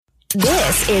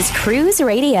This is Cruise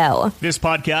Radio. This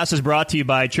podcast is brought to you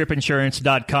by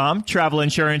TripInsurance.com. Travel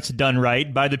insurance done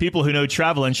right by the people who know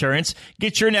travel insurance.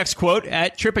 Get your next quote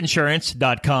at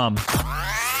TripInsurance.com.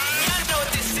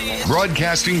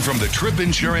 Broadcasting from the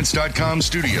TripInsurance.com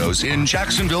studios in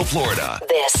Jacksonville, Florida.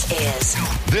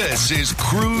 This is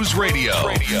Cruise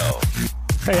Radio.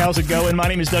 Hey, how's it going? My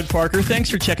name is Doug Parker. Thanks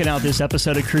for checking out this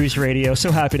episode of Cruise Radio.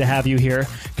 So happy to have you here.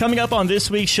 Coming up on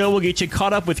this week's show, we'll get you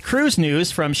caught up with cruise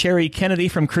news from Sherry Kennedy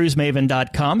from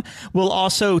CruiseMaven.com. We'll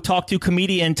also talk to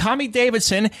comedian Tommy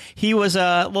Davidson. He was,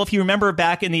 if you remember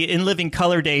back in the In Living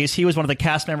Color days, he was one of the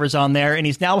cast members on there, and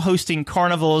he's now hosting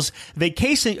Carnival's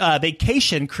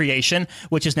Vacation Creation,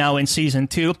 which is now in season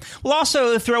 2. We'll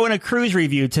also throw in a cruise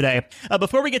review today.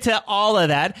 Before we get to all of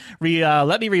that,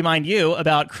 let me remind you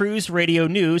about Cruise Radio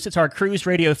News. It's our Cruise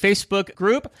Radio Facebook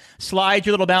group. Slide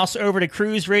your little mouse over to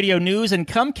Cruise Radio News and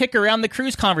come kick around the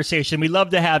cruise conversation. We'd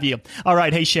love to have you. All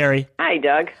right. Hey, Sherry. Hi,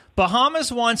 Doug.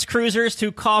 Bahamas wants cruisers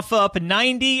to cough up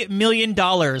 $90 million.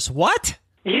 What?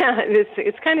 Yeah,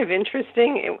 it's kind of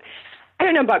interesting. I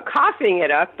don't know about coughing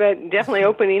it up, but definitely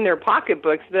opening their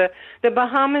pocketbooks. The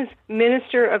Bahamas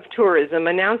Minister of Tourism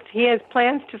announced he has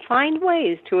plans to find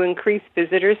ways to increase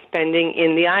visitor spending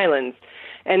in the islands.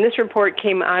 And this report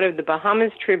came out of the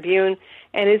Bahamas Tribune,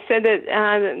 and it said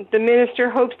that the minister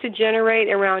hopes to generate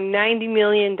around $90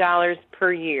 million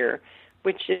per year,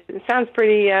 which sounds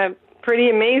pretty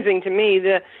amazing to me.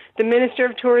 The Minister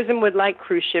of Tourism would like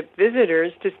cruise ship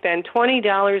visitors to spend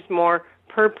 $20 more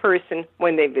per person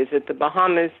when they visit the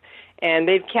Bahamas, and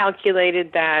they've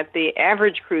calculated that the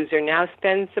average cruiser now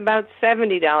spends about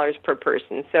 $70 per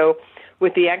person. So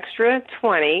with the extra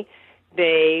 $20,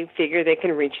 they figure they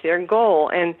can reach their goal.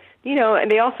 And,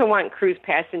 and they also want cruise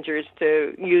passengers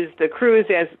to use the cruise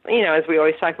as we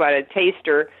always talk about, a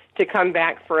taster to come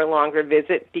back for a longer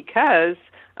visit, because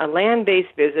a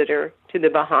land-based visitor to the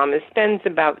Bahamas spends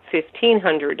about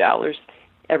 $1,500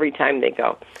 every time they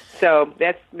go. So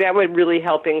that would really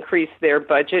help increase their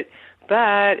budget.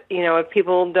 But, if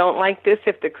people don't like this,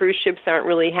 if the cruise ships aren't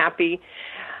really happy,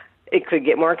 it could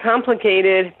get more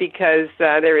complicated, because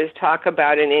there is talk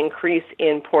about an increase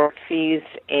in port fees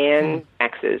and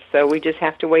taxes. So we just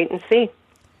have to wait and see.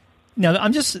 Now,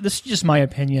 this is just my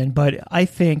opinion, but I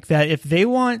think that if they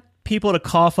want people to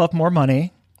cough up more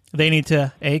money, they need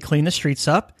to, clean the streets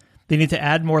up. They need to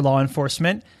add more law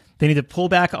enforcement. They need to pull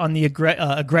back on the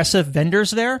aggressive vendors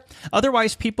there.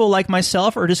 Otherwise, people like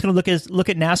myself are just going to look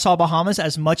at Nassau, Bahamas.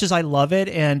 As much as I love it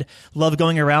and love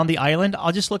going around the island,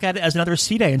 I'll just look at it as another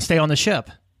sea day and stay on the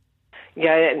ship.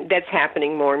 Yeah, that's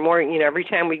happening more and more. Every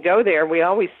time we go there, we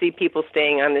always see people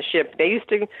staying on the ship.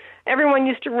 Everyone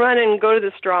used to run and go to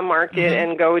the straw market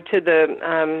and go to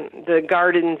the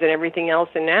gardens and everything else,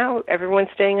 and now everyone's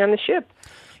staying on the ship.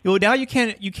 Well, now you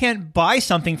can't buy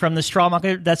something from the straw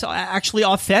market that's actually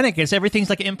authentic. Everything's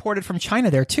like imported from China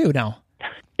there too now.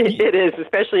 It is,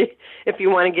 especially if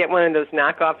you want to get one of those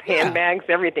knockoff handbags.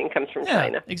 Everything comes from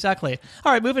China. Exactly.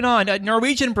 All right, moving on.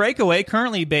 Norwegian Breakaway,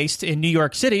 currently based in New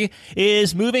York City,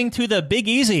 is moving to the Big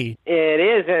Easy. It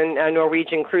is, and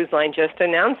Norwegian Cruise Line just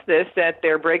announced this, that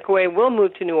their Breakaway will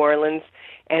move to New Orleans,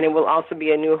 and it will also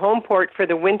be a new home port for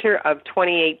the winter of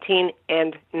 2018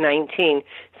 and 19.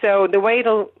 So the way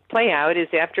it'll play out is,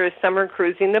 after a summer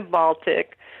cruising the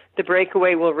Baltic, the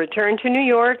Breakaway will return to New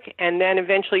York and then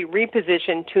eventually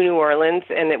reposition to New Orleans,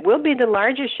 and it will be the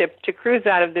largest ship to cruise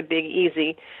out of the Big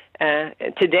Easy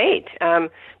to date.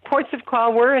 Ports of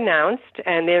call were announced,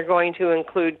 and they're going to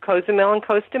include Cozumel and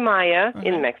Costa Maya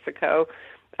in Mexico,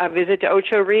 a visit to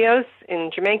Ocho Rios in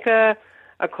Jamaica,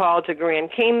 a call to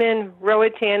Grand Cayman,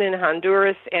 Roatan in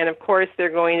Honduras, and of course they're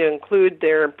going to include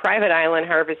their private island,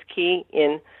 Harvest Key,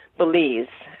 in Belize.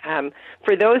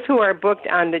 For those who are booked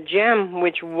on the Gem,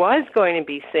 which was going to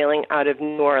be sailing out of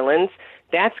New Orleans,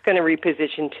 that's going to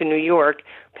reposition to New York.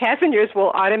 Passengers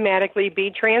will automatically be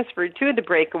transferred to the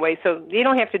Breakaway, so you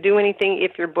don't have to do anything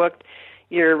if you're booked.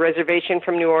 Your reservation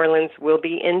from New Orleans will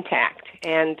be intact.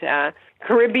 And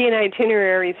Caribbean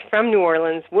itineraries from New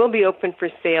Orleans will be open for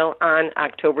sale on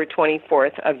October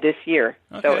 24th of this year.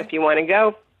 Okay. So if you want to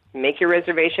go, make your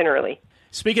reservation early.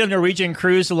 Speaking of Norwegian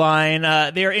Cruise Line,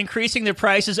 they're increasing the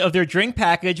prices of their drink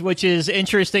package, which is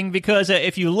interesting because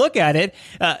if you look at it,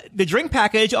 the drink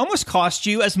package almost costs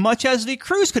you as much as the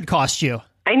cruise could cost you.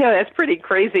 I know, that's pretty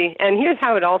crazy. And here's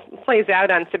how it all plays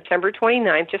out on September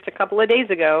 29th, just a couple of days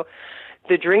ago.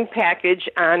 The drink package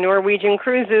on Norwegian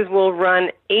Cruises will run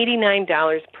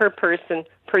 $89 per person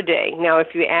per day. Now,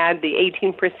 if you add the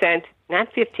 18%, not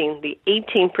 15, the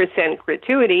 18%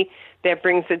 gratuity, that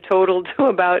brings the total to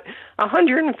about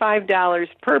 $105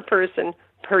 per person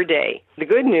per day. The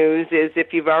good news is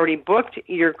if you've already booked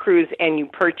your cruise and you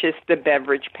purchased the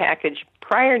beverage package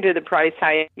prior to the price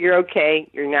hike, you're okay.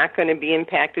 You're not going to be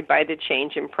impacted by the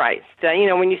change in price.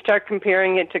 When you start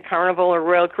comparing it to Carnival or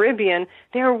Royal Caribbean,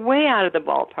 they're way out of the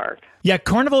ballpark. Yeah,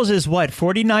 Carnival's is what,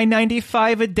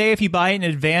 $49.95 a day if you buy it in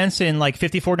advance, and like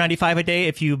 $54.95 a day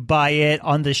if you buy it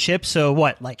on the ship. So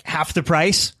what, like half the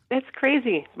price? That's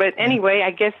crazy. But anyway,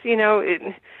 I guess you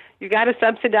got to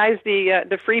subsidize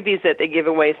the freebies that they give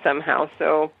away somehow.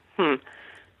 So,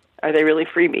 are they really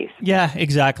freebies? Yeah,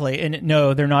 exactly. And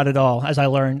no, they're not at all, as I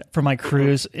learned from my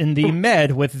cruise in the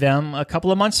Med with them a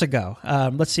couple of months ago.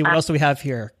 Let's see, what else do we have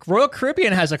here? Royal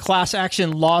Caribbean has a class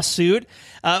action lawsuit.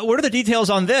 What are the details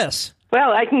on this?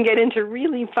 Well, I can get into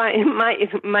really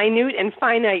minute and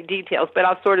finite details, but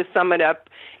I'll sort of sum it up.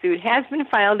 It has been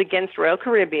filed against Royal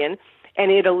Caribbean,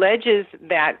 and it alleges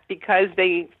that because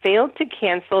they failed to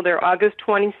cancel their August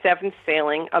 27th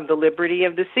sailing of the Liberty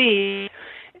of the Seas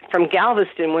from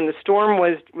Galveston when the storm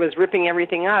was ripping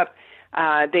everything up,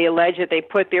 they allege that they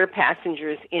put their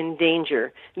passengers in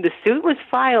danger. The suit was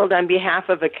filed on behalf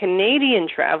of a Canadian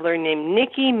traveler named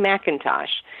Nikki McIntosh.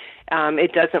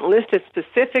 It doesn't list a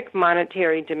specific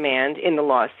monetary demand in the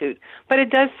lawsuit, but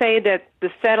it does say that the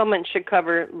settlement should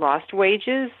cover lost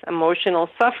wages, emotional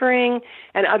suffering,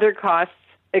 and other costs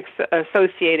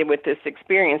associated with this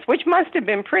experience, which must have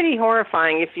been pretty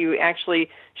horrifying if you actually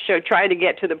try to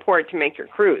get to the port to make your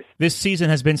cruise. This season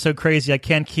has been so crazy, I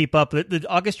can't keep up. The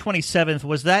August 27th,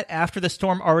 was that after the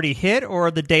storm already hit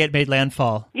or the day it made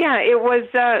landfall? Yeah, it was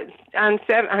on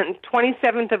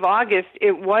 27th of August.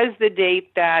 It was the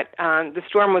date that the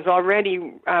storm was already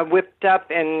whipped up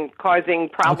and causing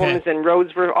problems, and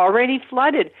roads were already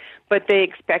flooded. But they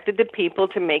expected the people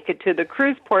to make it to the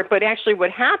cruise port. But actually what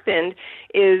happened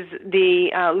is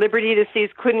the Liberty of the Seas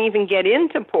couldn't even get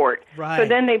into port. Right. So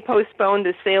then they postponed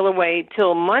the sail away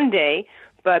till Monday.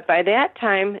 But by that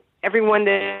time, everyone,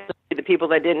 the people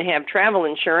that didn't have travel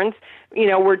insurance,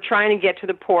 were trying to get to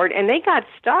the port, and they got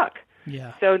stuck.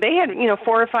 Yeah. So they had,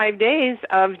 4 or 5 days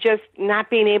of just not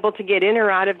being able to get in or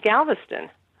out of Galveston.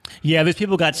 Yeah, those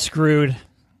people got screwed.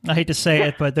 I hate to say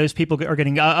it, but those people are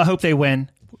getting, I hope they win.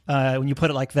 When you put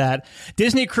it like that.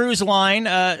 Disney Cruise Line,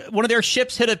 one of their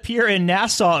ships hit a pier in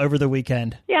Nassau over the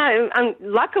weekend. Yeah,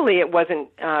 luckily it wasn't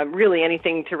really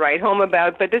anything to write home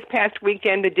about, but this past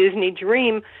weekend the Disney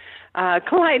Dream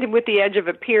collided with the edge of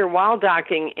a pier while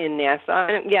docking in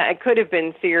Nassau. Yeah, it could have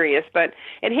been serious, but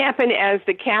it happened as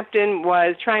the captain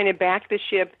was trying to back the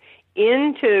ship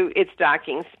into its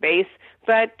docking space,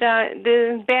 but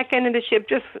the back end of the ship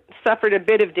just suffered a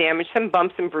bit of damage, some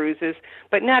bumps and bruises,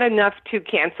 but not enough to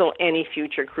cancel any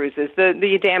future cruises.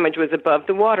 The damage was above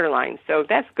the waterline, so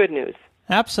that's good news.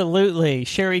 Absolutely.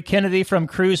 Sherry Kennedy from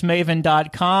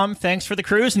CruiseMaven.com. Thanks for the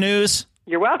cruise news.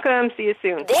 You're welcome. See you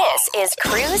soon. This is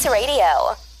Cruise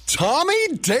Radio.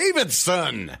 Tommy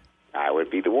Davidson. I would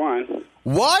be the one.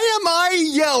 Why am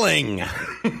I yelling?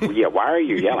 Yeah, why are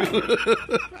you yelling?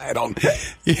 I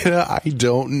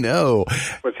don't know.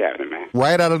 What's happening, man?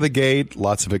 Right out of the gate,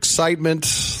 lots of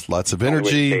excitement, lots of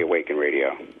energy. Stay awake in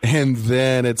radio. And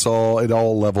then it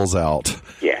all levels out.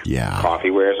 Yeah. Coffee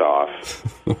wears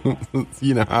off.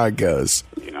 You know how it goes.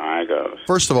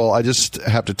 First of all, I just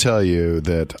have to tell you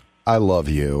that I love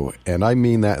you, and I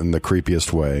mean that in the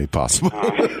creepiest way possible.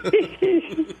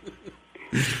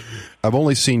 I've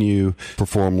only seen you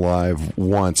perform live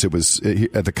once. It was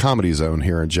at the Comedy Zone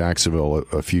here in Jacksonville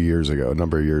a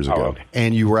number of years ago. Okay.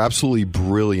 And you were absolutely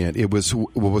brilliant. It was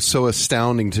what was so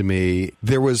astounding to me.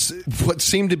 There was what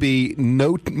seemed to be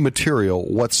no material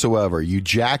whatsoever. You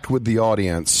jacked with the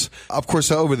audience. Of course,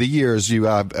 over the years,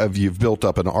 you've built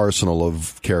up an arsenal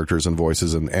of characters and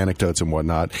voices and anecdotes and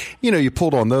whatnot. You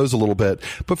pulled on those a little bit.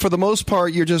 But for the most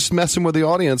part, you're just messing with the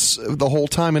audience the whole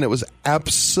time, and it was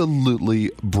absolutely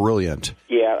brilliant.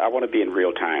 Yeah, I want to be in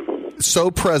real time.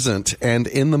 So present and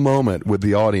in the moment with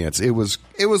the audience. It was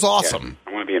awesome.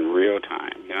 Yeah, I want to be in real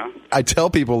time, I tell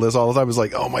people this all the time. It's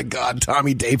like, oh my God,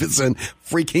 Tommy Davidson,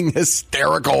 freaking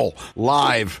hysterical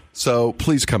live. So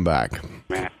please come back.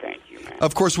 Man, thank you, man.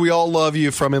 Of course, we all love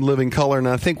you from In Living Color. And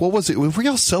I think, what was it? Were we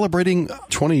all celebrating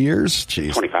 20 years?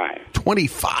 Jeez. 25.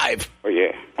 25. Oh,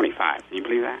 yeah, 25. Can you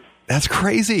believe that? That's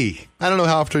crazy. I don't know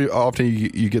how often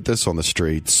you get this on the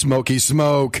street. Smoky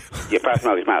Smoke. Yeah,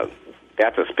 Smoky Smoke.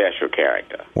 That's a special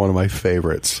character. One of my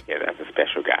favorites. Yeah, that's a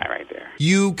special guy right there.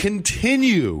 You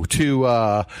continue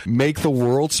to make the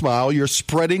world smile. You're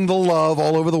spreading the love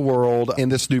all over the world in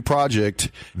this new project,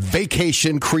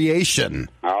 Vacation Creation.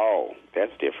 Oh,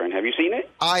 that's different. Have you seen it?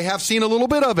 I have seen a little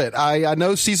bit of it. I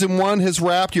know season 1 has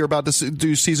wrapped. You're about to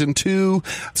do season 2.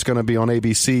 It's going to be on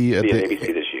ABC ABC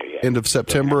this year. End of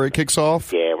September it kicks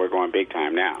off? Yeah,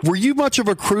 Were you much of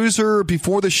a cruiser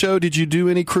before the show? Did you do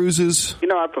any cruises?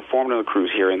 I performed on a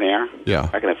cruise here and there. Yeah.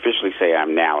 I can officially say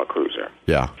I'm now a cruiser.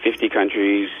 Yeah. 50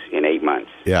 countries in 8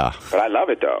 months. Yeah. But I love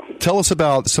it, though. Tell us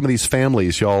about some of these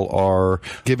families y'all are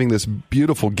giving this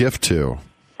beautiful gift to.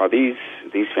 Oh, these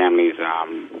families,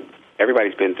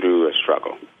 everybody's been through a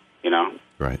struggle,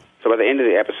 Right. So by the end of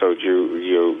the episode,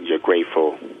 you're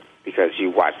grateful because you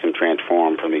watch them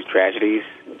transform from these tragedies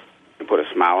and put a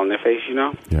smile on their face,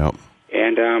 Yeah.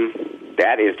 And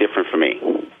that is different for me.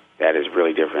 That is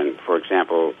really different. For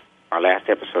example, our last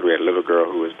episode, we had a little girl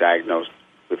who was diagnosed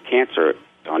with cancer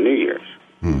on New Year's.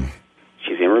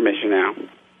 She's in remission now,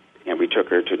 and we took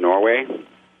her to Norway.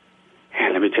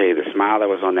 And let me tell you, the smile that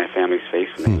was on that family's face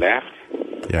when they left,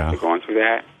 after going through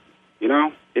that,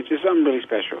 it's just something really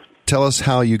special. Tell us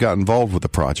how you got involved with the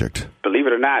project. Believe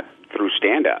it or not, through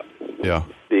stand-up. Yeah.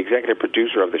 The executive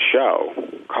producer of the show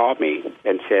called me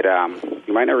and said,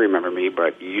 you might not remember me,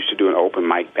 but you used to do an open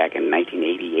mic back in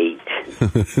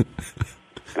 1988.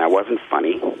 And I wasn't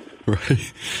funny.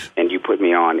 Right. And you put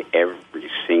me on every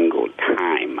single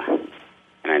time.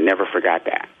 And I never forgot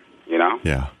that,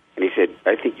 Yeah. And he said,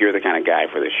 I think you're the kind of guy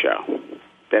for this show.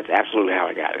 That's absolutely how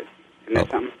I got it. Isn't that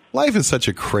something? Life is such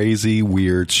a crazy,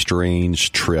 weird,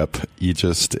 strange trip. You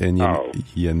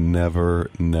never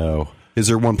know. Is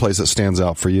there one place that stands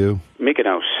out for you?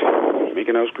 Mykonos,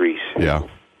 Greece. Yeah.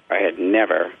 I had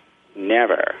never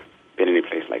been any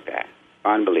place like that.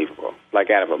 Unbelievable. Like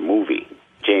out of a movie,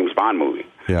 James Bond movie.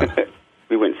 Yeah.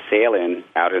 We went sailing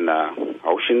out in the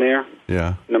ocean there.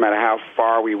 Yeah. No matter how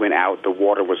far we went out, the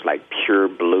water was like pure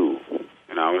blue.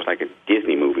 It was like a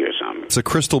Disney movie or something. It's a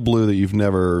crystal blue that you've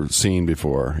never seen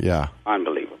before. Yeah.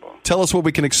 Unbelievable. Tell us what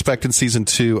we can expect in season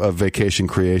 2 of Vacation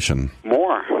Creation.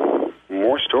 More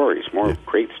stories,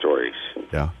 great stories.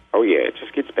 Yeah. Oh, yeah, it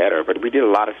just gets better. But we did a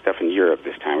lot of stuff in Europe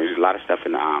this time. We did a lot of stuff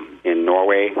in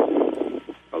Norway,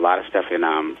 a lot of stuff in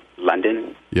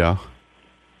London. Yeah.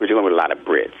 We're dealing with a lot of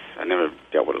Brits. I never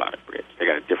dealt with a lot of Brits. They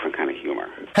got a different kind of humor.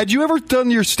 Had you ever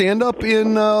done your stand-up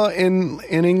in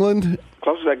England?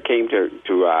 Closest I came to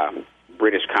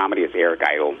British comedy is Eric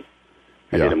Idle.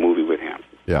 I did a movie with him.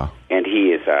 Yeah. And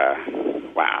he is,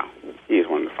 wow, he is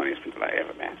one of the funniest people I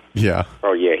ever met. Yeah.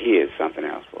 Oh, yeah, he is something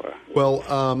else, boy.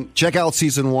 Well, check out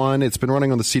season 1. It's been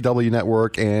running on the CW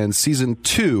network, and season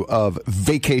 2 of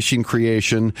Vacation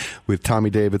Creation with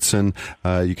Tommy Davidson.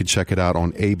 You can check it out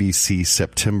on ABC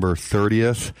September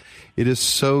 30th. It is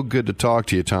so good to talk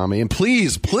to you, Tommy. And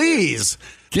please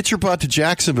get your butt to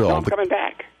Jacksonville. No, I'm coming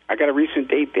back. I got a recent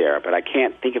date there, but I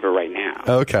can't think of it right now.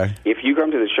 Okay. If you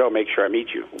come to the show, make sure I meet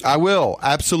you. I will.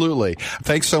 Absolutely.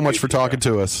 Thanks so much for talking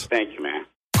to us. Thank you, man.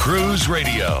 Cruise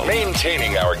Radio.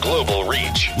 Maintaining our global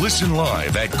reach. Listen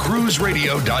live at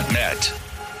cruiseradio.net.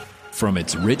 From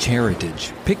its rich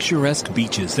heritage, picturesque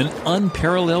beaches, and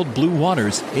unparalleled blue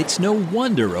waters, it's no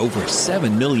wonder over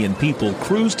 7 million people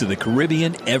cruise to the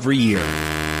Caribbean every year.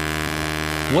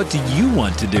 What do you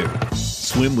want to do?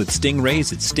 Swim with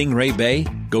stingrays at Stingray Bay?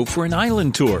 Go for an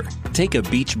island tour? Take a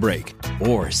beach break?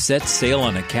 Or set sail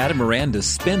on a catamaran to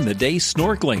spend the day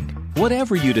snorkeling?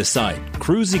 Whatever you decide,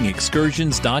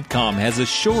 CruisingExcursions.com has a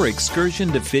shore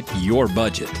excursion to fit your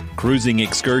budget. Cruising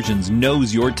Excursions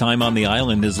knows your time on the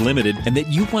island is limited and that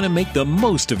you want to make the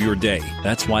most of your day.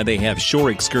 That's why they have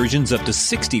shore excursions up to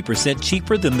 60%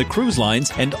 cheaper than the cruise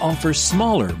lines and offer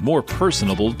smaller, more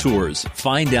personable tours.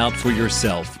 Find out for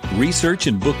yourself. Research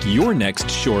and book your next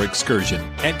shore excursion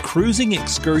at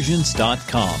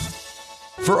CruisingExcursions.com.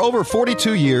 For over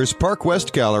 42 years, Park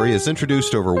West Gallery has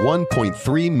introduced over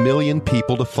 1.3 million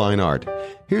people to fine art.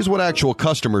 Here's what actual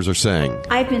customers are saying.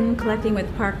 I've been collecting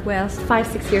with Park West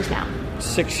 5-6 years now.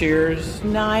 6 years.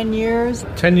 9 years.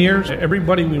 10 years.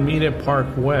 Everybody we meet at Park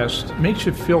West makes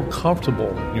you feel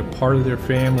comfortable. You're part of their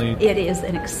family. It is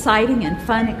an exciting and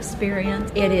fun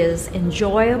experience. It is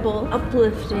enjoyable,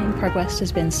 uplifting. Park West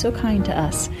has been so kind to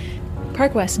us.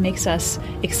 Park West makes us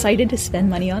excited to spend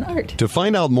money on art. To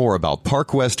find out more about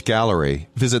Park West Gallery,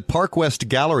 visit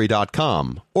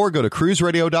parkwestgallery.com or go to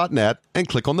cruiseradio.net and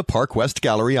click on the Park West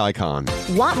Gallery icon.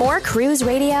 Want more Cruise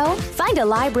Radio? Find a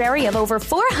library of over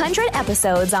 400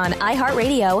 episodes on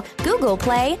iHeartRadio, Google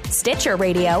Play, Stitcher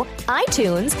Radio,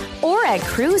 iTunes, or at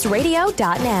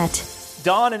cruiseradio.net.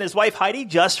 Don and his wife Heidi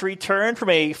just returned from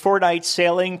a 4-night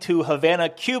sailing to Havana,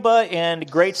 Cuba, and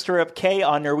Great Stirrup Cay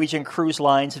on Norwegian Cruise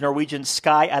Line's Norwegian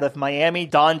Sky out of Miami.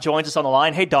 Don joins us on the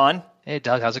line. Hey, Don. Hey,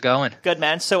 Doug. How's it going? Good,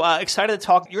 man. So excited to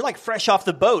talk. You're like fresh off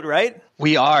the boat, right?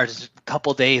 We are. Just a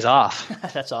couple days off.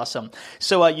 That's awesome.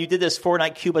 So you did this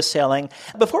 4-night Cuba sailing.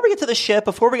 Before we get to the ship,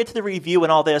 before we get to the review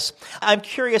and all this, I'm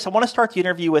curious. I want to start the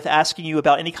interview with asking you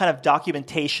about any kind of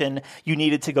documentation you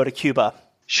needed to go to Cuba.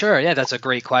 Sure. Yeah, that's a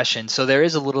great question. So there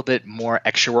is a little bit more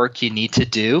extra work you need to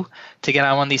do to get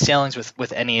on one of these sailings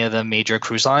with any of the major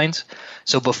cruise lines.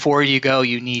 So before you go,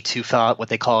 you need to fill out what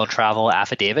they call a travel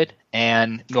affidavit.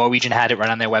 And Norwegian had it right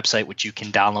on their website, which you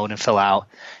can download and fill out.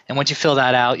 And once you fill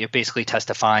that out, you're basically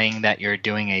testifying that you're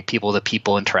doing a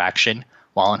people-to-people interaction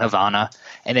while in Havana.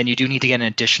 And then you do need to get an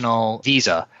additional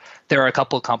visa. There are a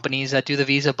couple of companies that do the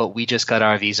visa, but we just got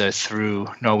our visa through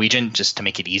Norwegian just to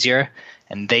make it easier.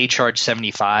 And they charge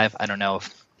 $75. I don't know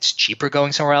if it's cheaper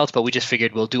going somewhere else, but we just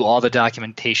figured we'll do all the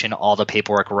documentation, all the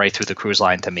paperwork right through the cruise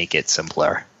line to make it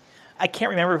simpler. I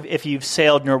can't remember if you've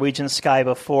sailed Norwegian Sky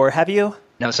before. Have you?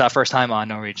 No, it's our first time on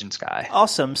Norwegian Sky.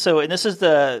 Awesome. So, and this is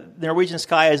the Norwegian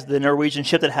Sky is the Norwegian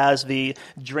ship that has the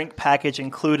drink package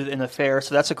included in the fare.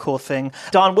 So that's a cool thing.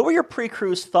 Don, what were your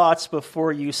pre-cruise thoughts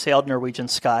before you sailed Norwegian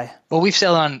Sky? Well, we've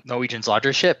sailed on Norwegian's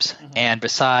larger ships. Mm-hmm. And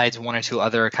besides one or two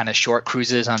other kind of short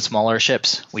cruises on smaller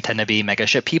ships, we tend to be mega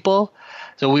ship people.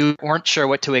 So we weren't sure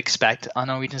what to expect on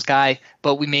Norwegian Sky,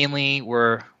 but we mainly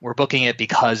were booking it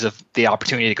because of the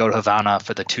opportunity to go to Havana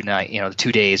for the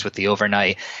 2 days with the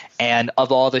overnight. And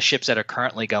of all the ships that are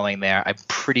currently going there, I'm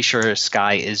pretty sure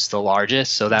Sky is the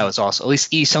largest. So that was also at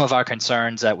least eased some of our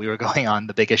concerns that we were going on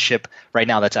the biggest ship right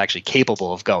now that's actually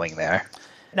capable of going there.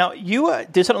 Now, you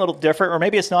did something a little different, or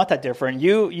maybe it's not that different.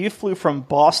 You flew from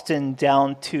Boston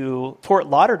down to Fort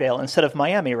Lauderdale instead of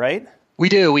Miami, right? We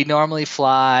do. We normally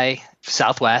fly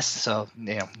Southwest, so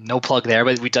no plug there,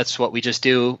 but that's what we just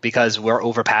do because we're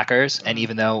overpackers. And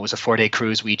even though it was a 4-day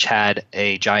cruise, we each had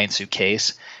a giant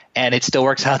suitcase. And it still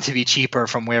works out to be cheaper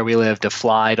from where we live to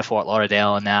fly to Fort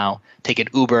Lauderdale and now take an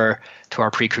Uber to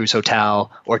our pre-cruise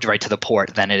hotel or right to the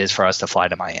port than it is for us to fly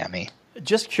to Miami.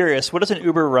 Just curious, what does an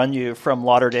Uber run you from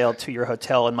Lauderdale to your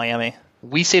hotel in Miami?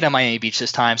 We stayed on Miami Beach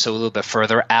this time, so a little bit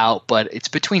further out, but it's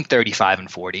between $35 and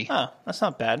 $40. Oh, that's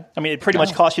not bad. I mean, it pretty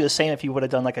much costs you the same if you would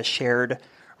have done like a shared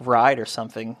ride or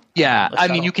something. Yeah, I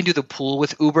mean, you can do the pool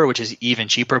with Uber, which is even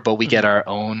cheaper, but we get our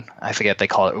own, I forget if they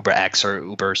call it Uber X or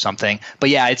Uber something. But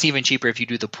yeah, it's even cheaper if you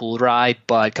do the pool ride,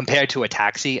 but compared to a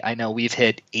taxi, I know we've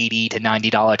hit $80 to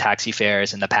 $90 taxi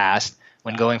fares in the past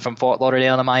when going from Fort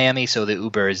Lauderdale to Miami, so the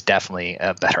Uber is definitely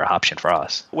a better option for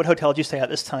us. What hotel did you stay at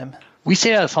this time? We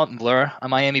stayed at Fontainebleau on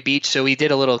Miami Beach, so we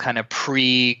did a little kind of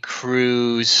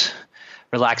pre-cruise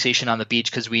relaxation on the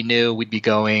beach because we knew we'd be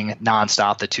going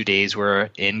nonstop the 2 days we're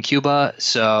in Cuba.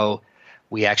 So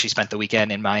we actually spent the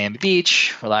weekend in Miami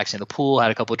Beach, relaxing in the pool,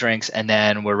 had a couple of drinks, and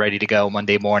then we're ready to go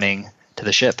Monday morning to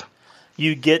the ship.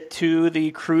 You get to the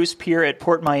cruise pier at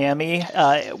Port Miami.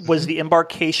 Was the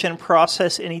embarkation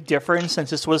process any different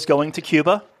since this was going to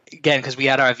Cuba? Again, because we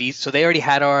had our visa, so they already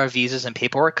had our visas and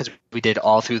paperwork because we did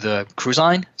all through the cruise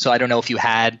line. So I don't know if you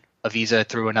had a visa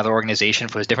through another organization,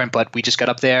 if it was different, but we just got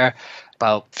up there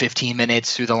about 15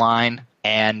 minutes through the line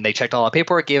and they checked all our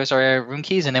paperwork, gave us our room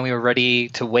keys, and then we were ready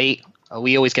to wait.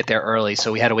 We always get there early,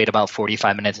 so we had to wait about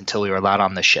 45 minutes until we were allowed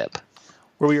on the ship.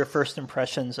 What were your first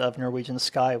impressions of Norwegian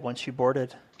Sky once you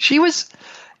boarded? She was,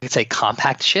 I'd say,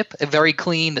 compact ship, very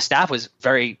clean. The staff was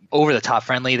very over-the-top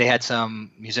friendly. They had some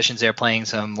musicians there playing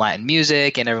some Latin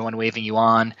music and everyone waving you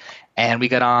on. And we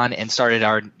got on and started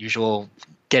our usual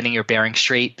getting your bearings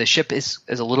straight. The ship is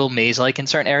a little maze-like in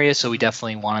certain areas, so we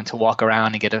definitely wanted to walk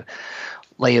around and get a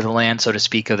lay of the land, so to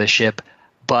speak, of the ship.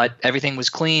 But everything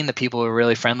was clean. The people were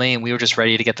really friendly, and we were just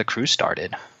ready to get the cruise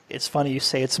started. It's funny you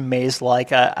say it's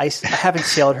maze-like. I haven't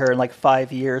sailed her in like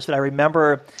 5 years, but I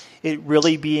remember it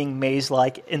really being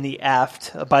maze-like in the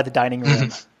aft by the dining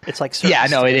room. It's like yeah,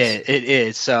 no, it is. It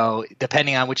is. So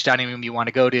depending on which dining room you want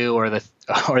to go to or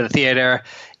the theater,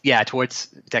 yeah, towards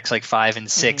decks like 5 and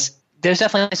 6, there's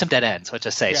definitely some dead ends, let's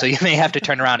just say. Yeah. So you may have to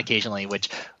turn around occasionally, which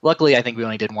luckily I think we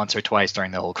only did once or twice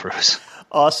during the whole cruise.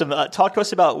 Awesome. Talk to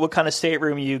us about what kind of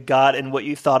stateroom you got and what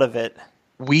you thought of it.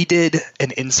 We did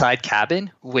an inside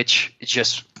cabin, which is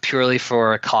just purely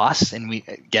for cost. And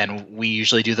we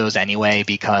usually do those anyway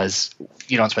because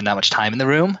you don't spend that much time in the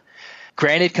room.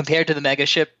 Granted, compared to the mega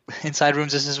ship inside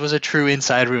rooms, this was a true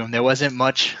inside room. There wasn't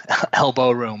much elbow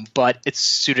room, but it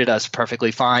suited us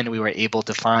perfectly fine. We were able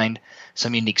to find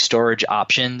some unique storage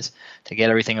options to get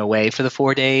everything away for the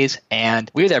 4 days. And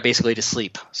we were there basically to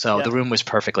sleep. So the room was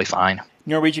perfectly fine.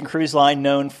 Norwegian Cruise Line,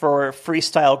 known for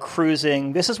freestyle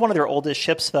cruising. This is one of their oldest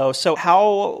ships, though. So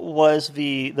how was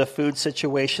the food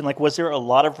situation? Like, was there a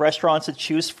lot of restaurants to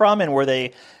choose from, and were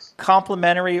they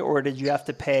complimentary, or did you have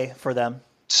to pay for them?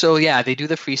 So, yeah, they do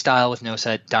the freestyle with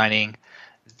no-set dining.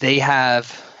 They have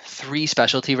 3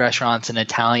 specialty restaurants, an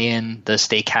Italian, the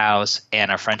steakhouse,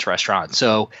 and a French restaurant.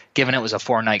 So given it was a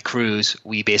 4-night cruise,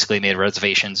 we basically made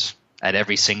reservations at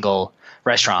every single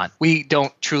restaurant. We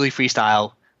don't truly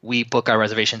freestyle. we book our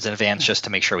reservations in advance just to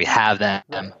make sure we have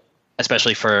them,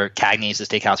 especially for Cagney's, the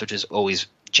steakhouse, which is always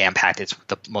jam-packed. It's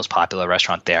the most popular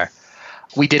restaurant there.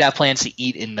 We did have plans to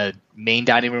eat in the main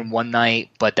dining room one night,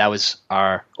 but that was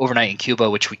our overnight in Cuba,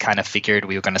 which we kind of figured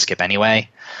we were going to skip anyway.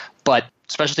 But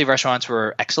specialty restaurants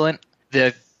were excellent.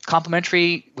 The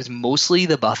complimentary was mostly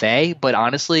the buffet, but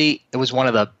honestly, it was one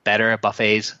of the better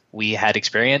buffets we had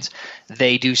experienced.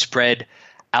 They do spread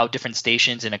out different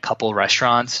stations in a couple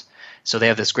restaurants. So they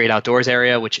have this great outdoors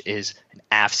area, which is an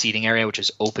aft seating area, which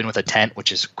is open with a tent,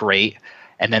 which is great.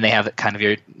 And then they have kind of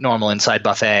your normal inside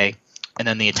buffet. And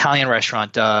then the Italian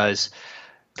restaurant does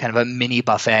kind of a mini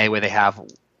buffet where they have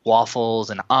waffles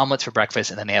and omelets for breakfast,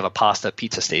 and then they have a pasta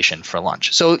pizza station for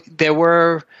lunch. So there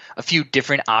were a few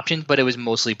different options, but it was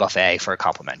mostly buffet for a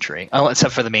complimentary. Oh,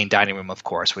 except for the main dining room, of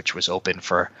course, which was open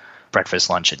for breakfast,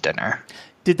 lunch, and dinner.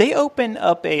 Did they open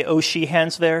up a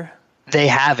O'Sheehan's there? They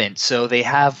haven't. So they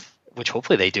have, which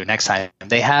hopefully they do next time,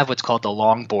 they have what's called the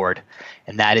Longboard,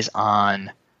 and that is on,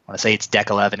 I want to say it's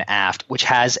deck 11 aft, which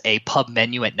has a pub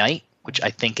menu at night, which I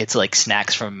think it's like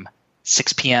snacks from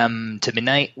 6 p.m. to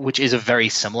midnight, which is a very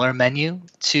similar menu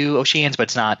to O'Sheehan's, but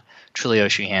it's not truly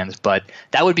O'Sheehan's. But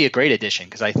that would be a great addition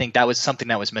because I think that was something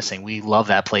that was missing. We love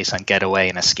that place on Getaway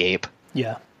and Escape.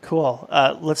 Yeah, cool.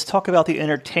 Let's talk about the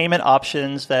entertainment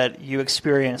options that you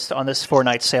experienced on this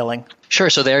 4-night sailing. Sure.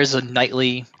 So there's a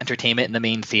nightly entertainment in the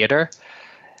main theater.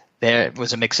 There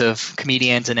was a mix of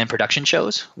comedians and then production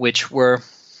shows, which were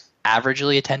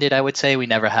averagely attended, I would say. We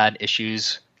never had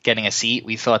issues getting a seat.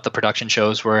 We thought the production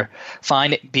shows were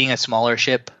fine. Being a smaller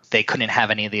ship, they couldn't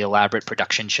have any of the elaborate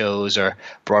production shows or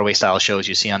Broadway-style shows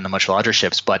you see on the much larger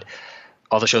ships, but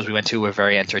all the shows we went to were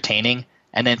very entertaining.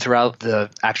 And then throughout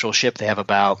the actual ship, they have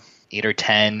about 8 or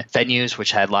 10 venues,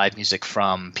 which had live music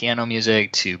from piano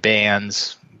music to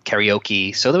bands,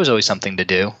 karaoke. So there was always something to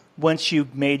do. Once you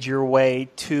made your way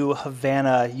to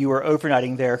Havana, you were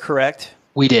overnighting there, correct?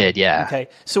 We did, yeah. Okay.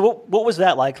 So what was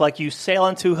that like? Like you sail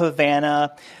into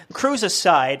Havana, cruise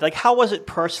aside, like how was it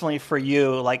personally for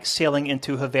you, like sailing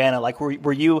into Havana? Like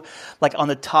were you like on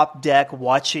the top deck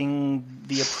watching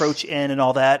the approach in and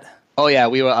all that? Oh, yeah.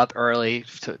 We were up early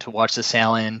to watch the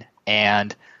sailing,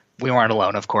 and we weren't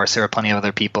alone, of course. There were plenty of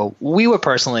other people. We were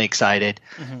personally excited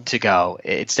to go.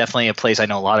 It's definitely a place I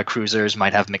know a lot of cruisers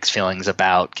might have mixed feelings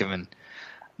about, given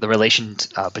the relations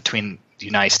between the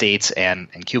United States and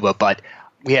Cuba, but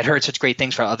we had heard such great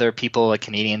things from other people, like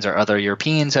Canadians or other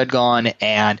Europeans had gone.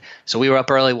 And so we were up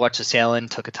early, watched the sailing,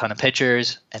 took a ton of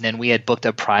pictures. And then we had booked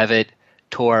a private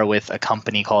tour with a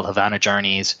company called Havana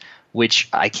Journeys, which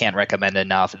I can't recommend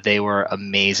enough. They were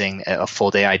amazing. A full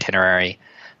day itinerary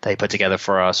they put together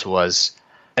for us was,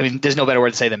 I mean, there's no better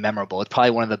word to say than memorable. It's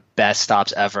probably one of the best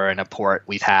stops ever in a port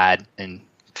we've had in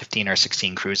 15 or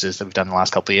 16 cruises that we've done in the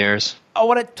last couple of years. I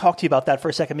want to talk to you about that for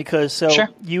a second because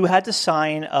you had to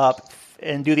sign up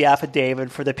and do the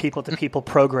affidavit for the people-to-people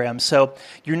program. So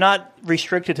you're not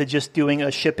restricted to just doing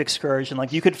a ship excursion.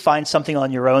 Like you could find something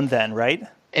on your own then, right?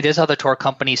 It is other tour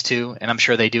companies too, and I'm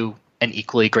sure they do an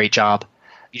equally great job.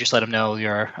 You just let them know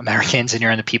you're Americans and you're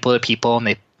in the people-to-people,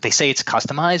 and they say it's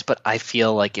customized, but I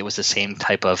feel like it was the same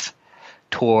type of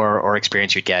tour or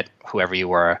experience you'd get whoever you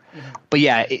were. Mm-hmm. But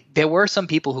yeah, there were some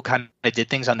people who kind of did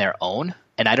things on their own,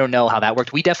 and I don't know how that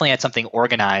worked. We definitely had something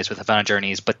organized with Havana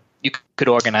Journeys, but you could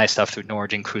organize stuff through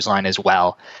Norwegian Cruise Line as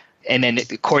well. And then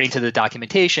according to the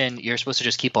documentation, you're supposed to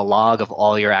just keep a log of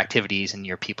all your activities and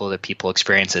your people-to-people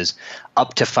experiences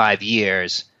up to 5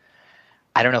 years.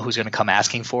 I don't know who's going to come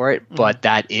asking for it, but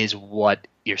that is what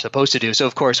you're supposed to do. So,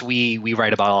 of course, we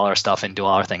write about all our stuff and do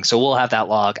all our things. So we'll have that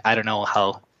log. I don't know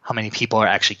how many people are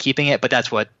actually keeping it, but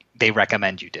that's what they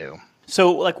recommend you do.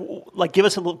 So, like, give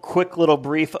us a quick little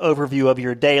brief overview of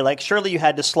your day. Like, surely you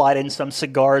had to slide in some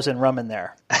cigars and rum in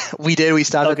there. We did. We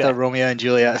stopped at the Romeo and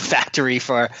Juliet factory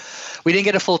we didn't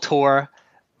get a full tour,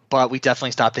 but we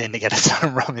definitely stopped in to get us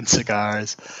some rum and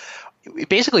cigars. We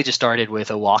basically just started with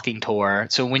a walking tour.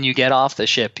 So when you get off the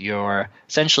ship, you're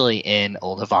essentially in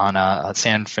Old Havana,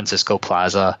 San Francisco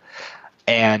Plaza,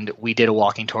 and we did a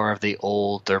walking tour of the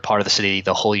older part of the city,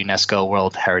 the whole UNESCO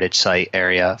World Heritage Site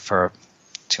area for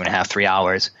 2.5, 3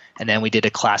 hours. And then we did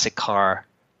a classic car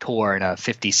tour in a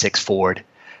 56 Ford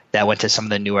that went to some of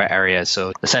the newer areas.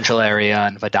 So the central area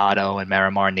and Vedado and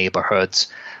Miramar neighborhoods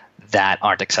that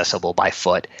aren't accessible by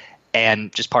foot.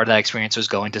 And just part of that experience was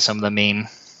going to some of the main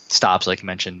stops, like you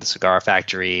mentioned, the cigar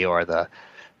factory or the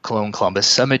Colón Columbus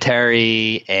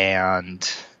Cemetery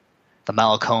and the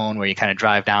Malecón, where you kind of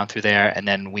drive down through there. And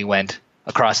then we went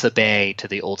across the bay to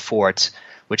the Old Forts,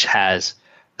 which has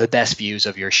the best views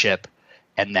of your ship,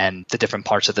 and then the different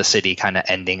parts of the city kind of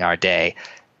ending our day.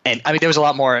 And I mean, there was a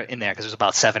lot more in there because it was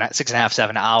about 6.5,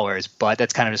 7 hours, but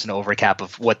that's kind of just an overcap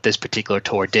of what this particular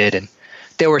tour did. And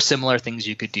there were similar things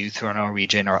you could do through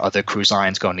Norwegian or other cruise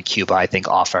lines going to Cuba, I think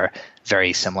offer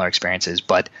very similar experiences.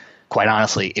 But quite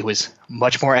honestly, it was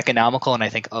much more economical and I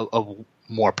think a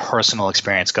more personal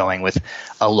experience going with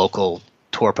a local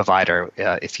tour provider.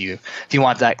 If you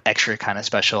want that extra kind of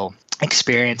special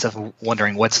experience of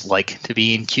wondering what's like to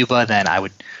be in Cuba, then I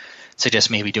would suggest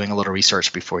maybe doing a little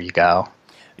research before you go.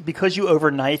 Because you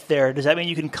overnight there, does that mean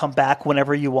you can come back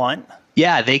whenever you want?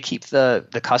 Yeah, they keep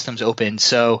the customs open.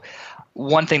 So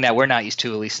one thing that we're not used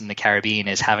to, at least in the Caribbean,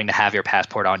 is having to have your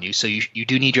passport on you. So you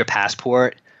do need your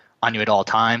passport on you at all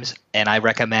times. And I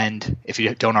recommend, if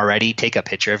you don't already, take a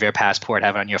picture of your passport,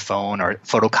 have it on your phone, or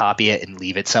photocopy it and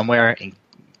leave it somewhere. And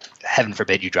heaven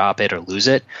forbid you drop it or lose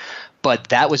it. But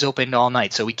that was open all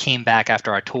night. So we came back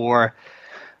after our tour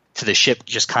to the ship,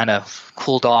 just kind of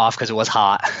cooled off because it was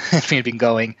hot. We had been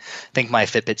going, I think my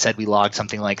Fitbit said we logged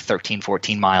something like 13,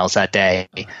 14 miles that day.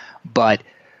 But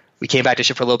we came back to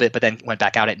ship for a little bit, but then went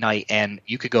back out at night. And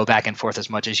you could go back and forth as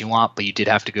much as you want, but you did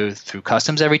have to go through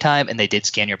customs every time. And they did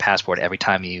scan your passport every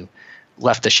time you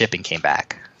left the ship and came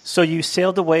back. So you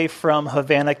sailed away from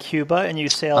Havana, Cuba, and you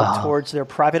sailed towards their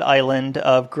private island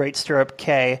of Great Stirrup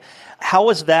Cay. How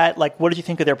was that? Like, what did you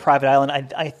think of their private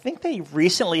island? I think they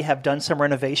recently have done some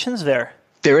renovations there.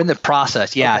 They're in the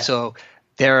process, yeah. Okay. So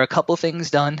there are a couple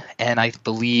things done, and I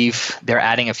believe they're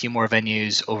adding a few more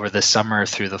venues over the summer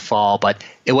through the fall. But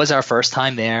it was our first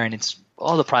time there, and it's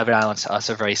all the private islands to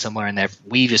us are very similar in that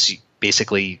we just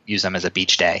basically use them as a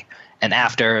beach day. And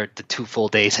after the 2 full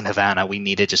days in Havana, we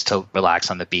needed just to relax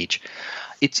on the beach.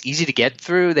 It's easy to get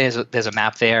through. There's a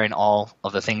map there, and all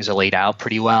of the things are laid out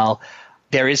pretty well.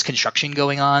 There is construction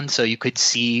going on, so you could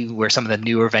see where some of the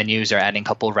newer venues are adding a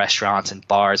couple of restaurants and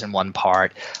bars in one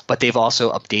part. But they've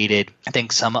also updated, I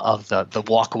think, some of the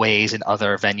walkways and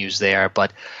other venues there.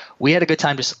 But we had a good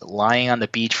time just lying on the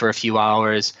beach for a few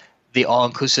hours. The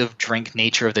all-inclusive drink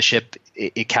nature of the ship,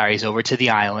 it carries over to the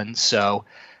island. So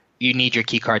you need your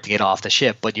key card to get off the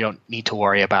ship, but you don't need to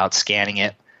worry about scanning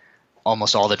it.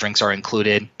 Almost all the drinks are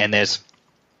included. And there's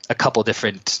a couple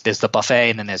different – there's the buffet,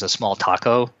 and then there's a small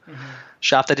taco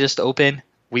shop that just opened.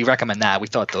 We recommend that. We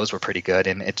thought those were pretty good,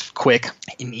 and it's quick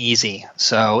and easy.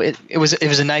 So it was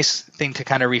a nice thing to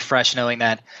kind of refresh, knowing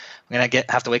that I'm going to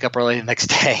have to wake up early the next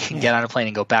day and get on a plane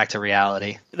and go back to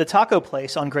reality. The taco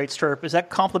place on Great Stirrup, is that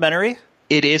complimentary?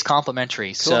 It is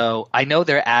complimentary. Cool. So I know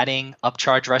they're adding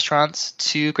upcharge restaurants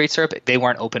to Great Stirrup. They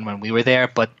weren't open when we were there,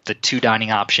 but the 2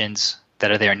 dining options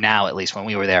that are there now, at least when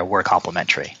we were there, were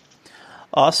complimentary.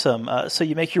 Awesome. So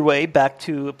you make your way back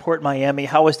to Port Miami.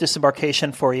 How was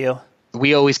disembarkation for you?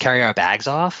 We always carry our bags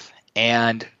off,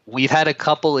 and we've had a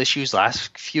couple issues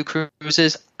last few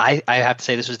cruises. I have to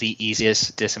say this was the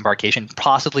easiest disembarkation,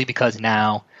 possibly because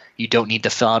now you don't need to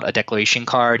fill out a declaration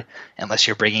card unless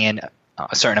you're bringing in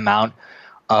a certain amount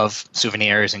of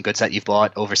souvenirs and goods that you've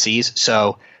bought overseas.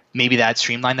 So maybe that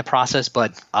streamlined the process,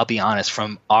 but I'll be honest,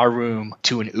 from our room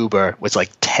to an Uber was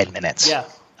like 10 minutes. Yeah.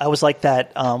 I was like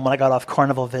that when I got off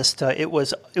Carnival Vista. It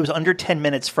was under 10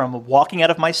 minutes from walking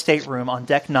out of my stateroom on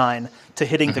deck 9 to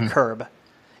hitting the curb.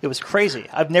 It was crazy.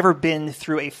 I've never been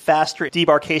through a faster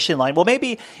debarkation line. Well,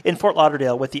 maybe in Fort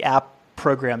Lauderdale with the app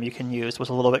program you can use was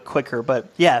a little bit quicker.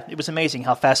 But yeah, it was amazing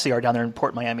how fast they are down there in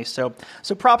Port Miami. So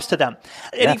props to them.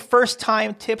 Any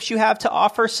first-time tips you have to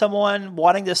offer someone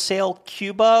wanting to sail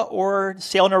Cuba or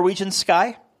sail Norwegian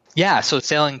Sky? Yeah, so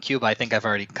sailing Cuba, I think I've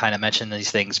already kind of mentioned these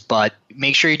things, but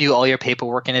make sure you do all your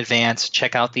paperwork in advance.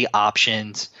 Check out the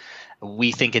options.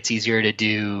 We think it's easier to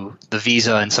do the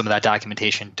visa and some of that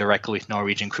documentation directly with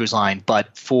Norwegian Cruise Line.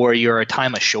 But for your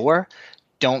time ashore,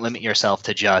 don't limit yourself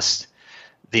to just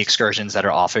the excursions that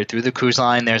are offered through the cruise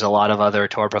line. There's a lot of other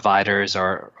tour providers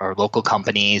or local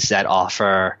companies that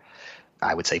offer,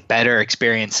 I would say, better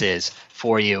experiences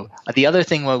for you. The other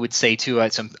thing I would say too, a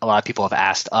lot of people have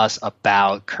asked us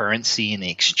about currency and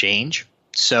the exchange.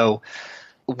 So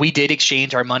we did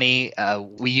exchange our money.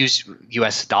 We use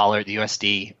US dollar, the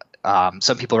USD.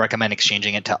 Some people recommend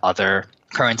exchanging it to other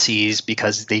currencies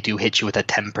because they do hit you with a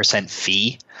 10%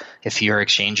 fee if you're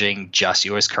exchanging just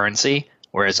US currency,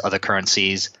 whereas other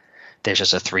currencies, there's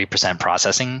just a 3%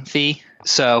 processing fee.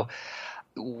 So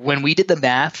when we did the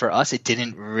math, for us, it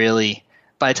didn't really –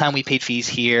 by the time we paid fees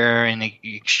here and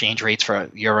exchange rates for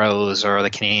euros or the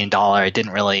Canadian dollar, it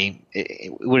didn't really –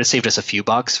 it would have saved us a few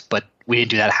bucks, but we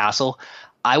didn't do that hassle.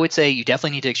 I would say you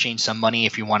definitely need to exchange some money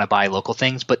if you want to buy local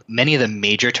things, but many of the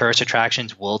major tourist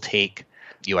attractions will take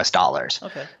US dollars.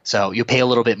 Okay. So you pay a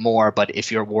little bit more, but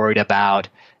if you're worried about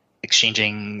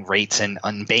exchanging rates and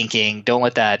unbanking. Don't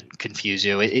let that confuse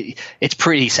you. It's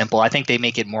pretty simple. I think they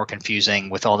make it more confusing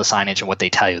with all the signage and what they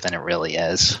tell you than it really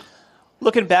is.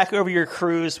 Looking back over your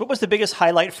cruise, what was the biggest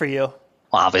highlight for you?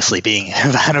 Well, obviously being in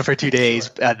Havana for 2 days,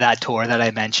 that tour that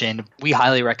I mentioned, we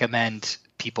highly recommend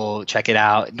people check it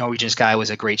out. Norwegian Sky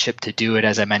was a great ship to do it,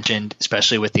 as I mentioned,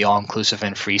 especially with the all-inclusive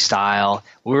and freestyle.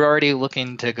 We're already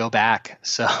looking to go back.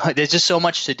 So there's just so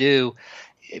much to do.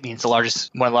 I mean, it's one of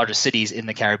the largest cities in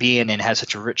the Caribbean and has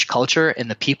such a rich culture, and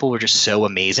the people were just so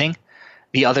amazing.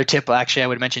 The other tip actually I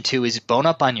would mention too is bone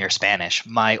up on your Spanish.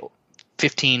 My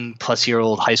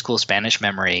 15-plus-year-old high school Spanish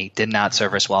memory did not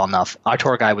serve us well enough. Our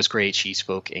tour guide was great. She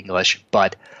spoke English,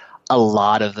 but a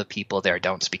lot of the people there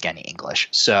don't speak any English.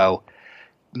 So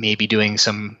maybe getting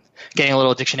a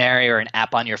little dictionary or an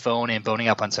app on your phone and boning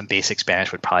up on some basic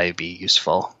Spanish would probably be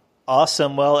useful.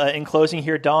 Awesome. Well, in closing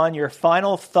here, Don, your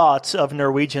final thoughts of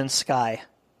Norwegian Sky.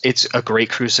 It's a great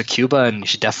cruise to Cuba, and you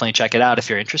should definitely check it out if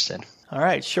you're interested. All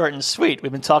right, short and sweet.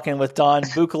 We've been talking with Don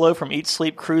Buccolo from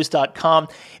EatSleepCruise.com.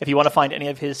 If you want to find any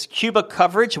of his Cuba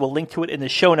coverage, we'll link to it in the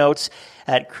show notes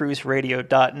at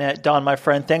cruiseradio.net. Don, my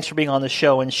friend, thanks for being on the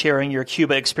show and sharing your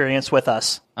Cuba experience with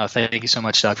us. Oh, thank you so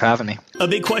much, Doug, for having me. A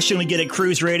big question we get at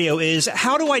Cruise Radio is,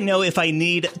 how do I know if I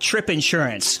need trip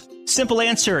insurance? Simple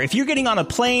answer. If you're getting on a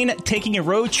plane, taking a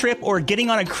road trip, or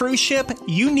getting on a cruise ship,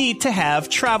 you need to have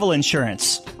travel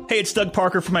insurance. Hey, it's Doug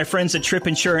Parker from my friends at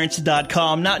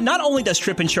TripInsurance.com. Not only does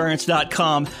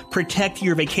TripInsurance.com protect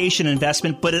your vacation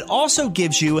investment, but it also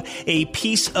gives you a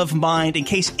peace of mind in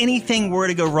case anything were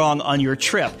to go wrong on your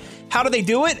trip. How do they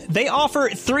do it? They offer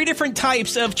 3 different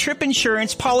types of trip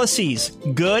insurance policies.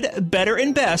 Good, better,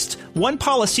 and best. One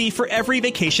policy for every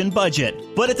vacation budget.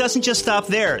 But it doesn't just stop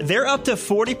there. They're up to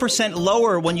 40%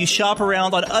 lower when you shop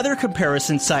around on other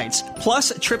comparison sites.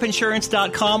 Plus,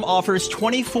 TripInsurance.com offers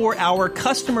 24-hour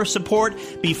customer support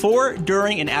before,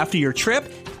 during, and after your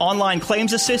trip, online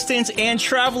claims assistance, and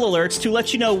travel alerts to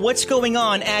let you know what's going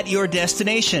on at your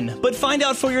destination. But find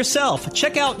out for yourself.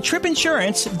 Check out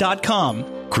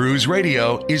TripInsurance.com. Cruise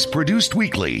Radio is produced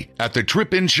weekly at the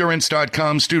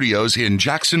TripInsurance.com studios in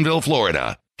Jacksonville,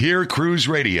 Florida. Hear Cruise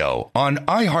Radio on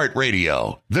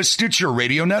iHeartRadio, the Stitcher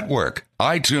Radio Network,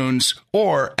 iTunes,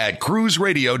 or at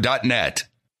cruiseradio.net.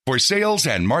 For sales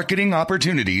and marketing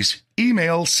opportunities,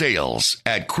 email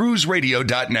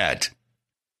sales@cruiseradio.net.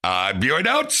 I'm your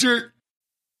announcer.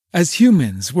 As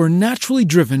humans, we're naturally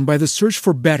driven by the search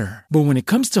for better. But when it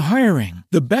comes to hiring,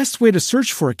 the best way to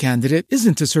search for a candidate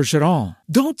isn't to search at all.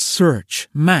 Don't search,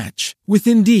 match with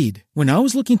Indeed. When I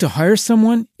was looking to hire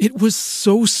someone, it was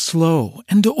so slow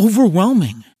and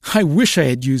overwhelming. I wish I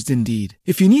had used Indeed.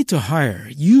 If you need to hire,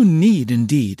 you need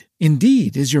Indeed.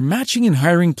 Indeed is your matching and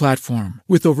hiring platform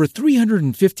with over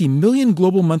 350 million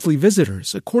global monthly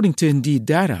visitors, according to Indeed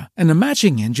data, and a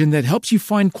matching engine that helps you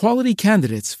find quality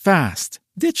candidates fast.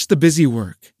 Ditch the busy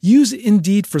work. Use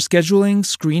Indeed for scheduling,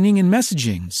 screening, and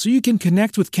messaging so you can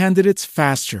connect with candidates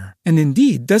faster. And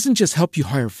Indeed doesn't just help you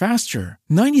hire faster.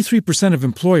 93% of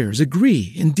employers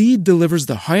agree Indeed delivers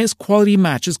the highest quality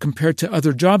matches compared to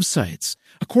other job sites,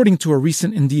 according to a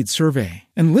recent Indeed survey.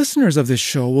 And listeners of this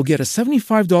show will get a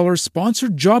 $75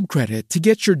 sponsored job credit to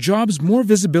get your jobs more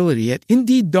visibility at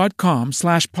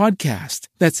Indeed.com/podcast.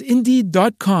 That's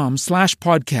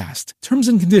Indeed.com/podcast. Terms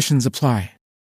and conditions apply.